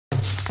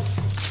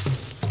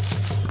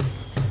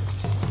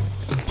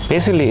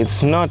Basically,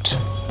 it's not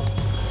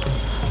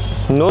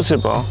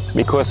noticeable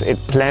because it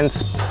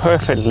blends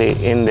perfectly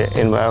in the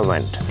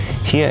environment.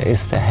 Here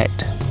is the head.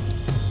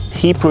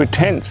 He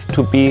pretends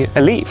to be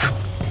a leaf,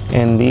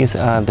 and these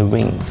are the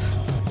wings.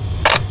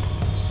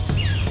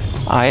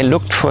 I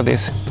looked for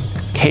this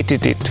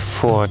katydid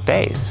for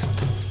days.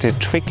 The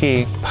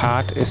tricky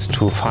part is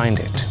to find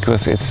it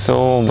because it's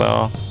so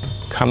well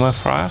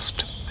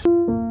camouflaged.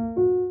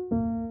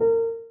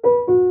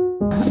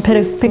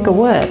 Better pick a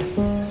word.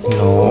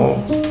 No.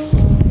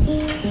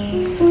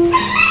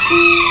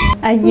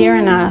 A year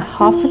and a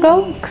half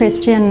ago,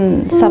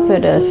 Christian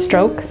suffered a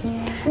stroke,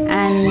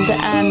 and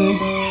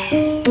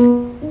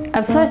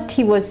at first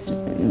he was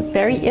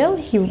very ill.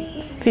 He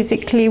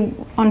physically,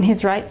 on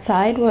his right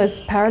side,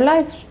 was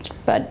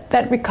paralyzed, but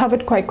that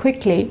recovered quite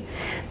quickly.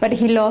 But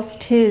he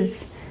lost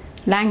his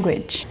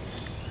language.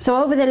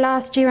 So over the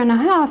last year and a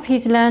half,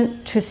 he's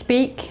learned to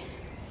speak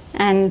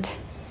and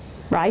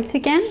write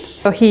again.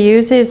 So he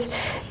uses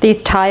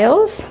these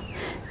tiles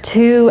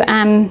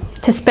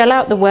to spell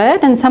out the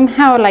word, and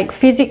somehow, like,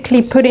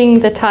 physically putting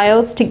the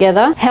tiles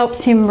together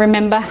helps him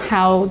remember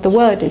how the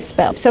word is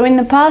spelled. So in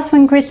the past,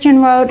 when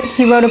Christian wrote,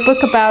 he wrote a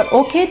book about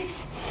orchids,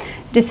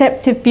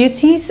 deceptive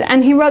beauties,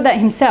 and he wrote that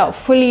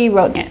himself, fully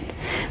wrote it.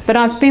 But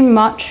I've been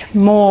much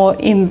more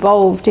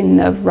involved in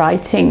the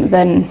writing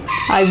than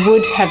I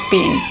would have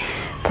been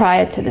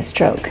prior to the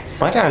stroke.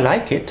 But I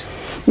like it.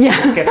 Yeah.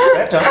 It gets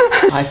better.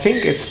 I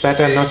think it's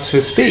better not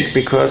to speak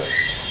because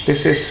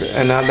this is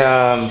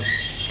another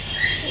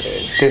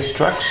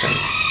distraction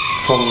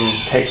from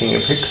taking a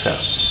picture.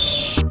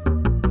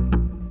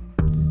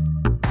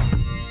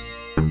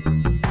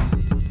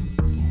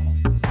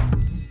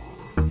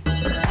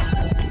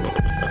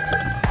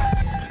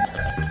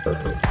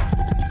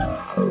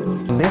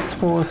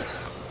 This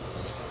was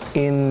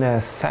in the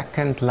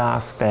second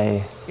last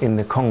day in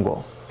the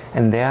Congo,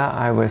 and there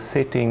I was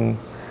sitting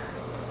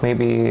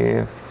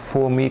maybe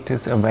 4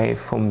 meters away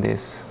from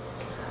this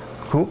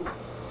group.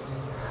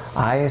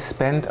 I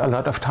spent a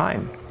lot of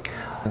time.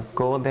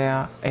 Go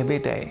there every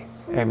day,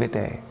 every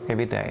day,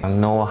 every day. I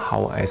know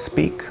how I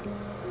speak.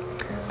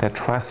 They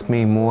trust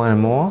me more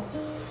and more.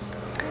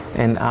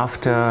 And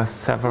after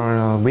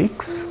several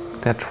weeks,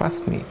 they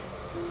trust me.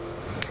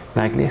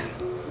 Like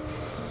this.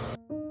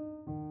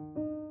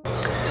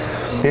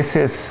 This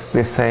is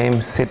the same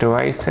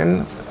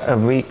situation a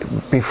week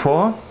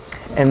before.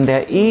 And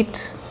they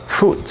eat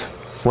food,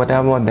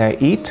 whatever they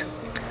eat,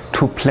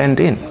 to blend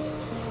in.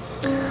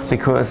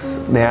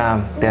 Because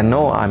they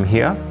know I'm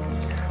here.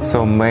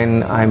 So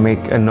when I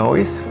make a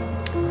noise,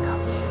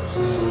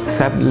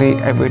 suddenly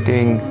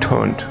everything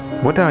turned.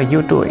 What are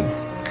you doing?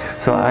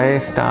 So I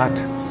start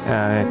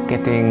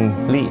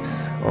getting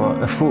leaves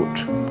or food,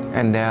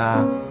 and they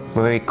are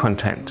very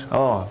content.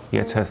 Oh,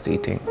 you're just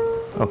eating.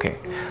 Okay.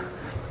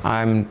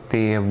 I'm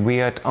the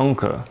weird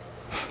uncle.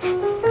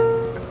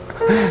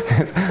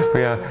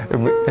 We are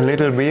a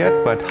little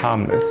weird but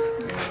harmless.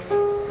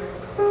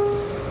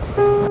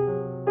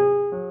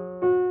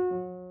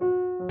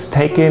 It's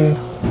taken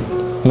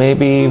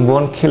maybe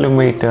 1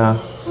 kilometer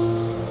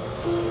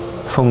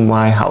from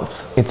my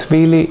house. It's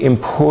really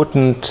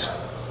important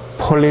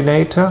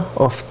pollinator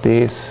of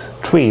this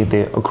tree,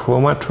 the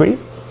acroma tree.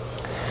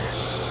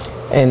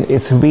 And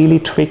it's really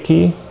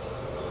tricky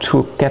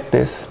to get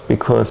this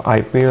because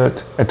I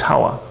built a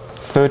tower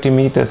 30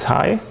 meters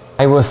high.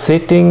 I was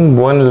sitting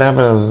 1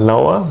 level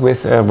lower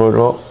with a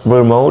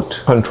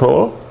remote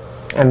control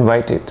and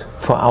waited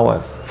for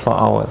hours, for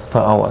hours, for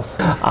hours.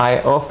 I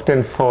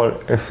often fall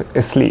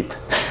asleep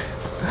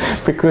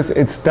because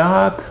it's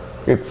dark,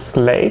 it's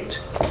late.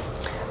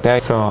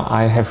 So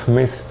I have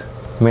missed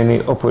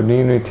many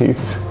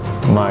opportunities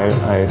while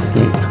I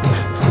sleep.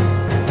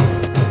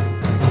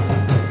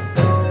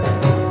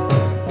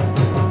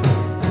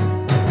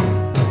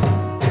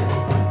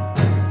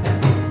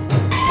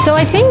 So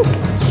I think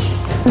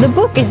the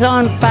book is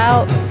on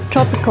about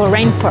tropical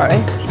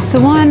rainforests.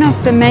 So one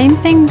of the main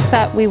things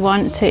that we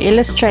want to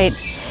illustrate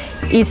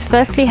is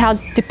firstly how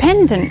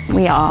dependent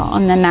we are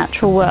on the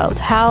natural world,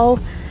 how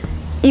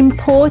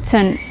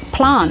important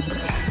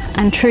plants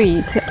and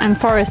trees and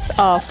forests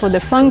are for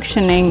the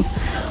functioning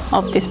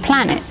of this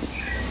planet.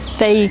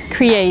 They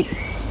create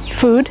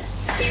food,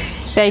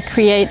 they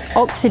create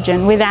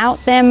oxygen. Without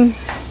them,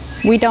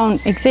 we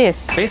don't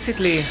exist.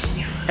 Basically,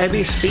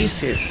 every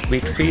species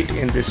we treat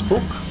in this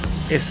book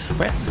is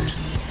threatened.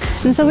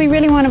 And so we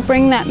really want to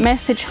bring that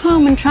message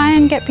home and try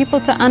and get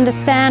people to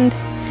understand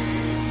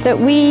that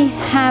we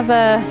have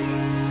a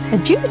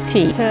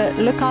duty to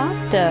look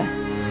after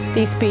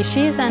these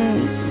species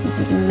and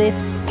this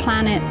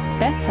planet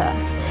better,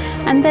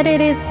 and that it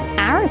is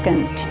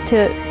arrogant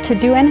to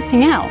do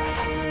anything else.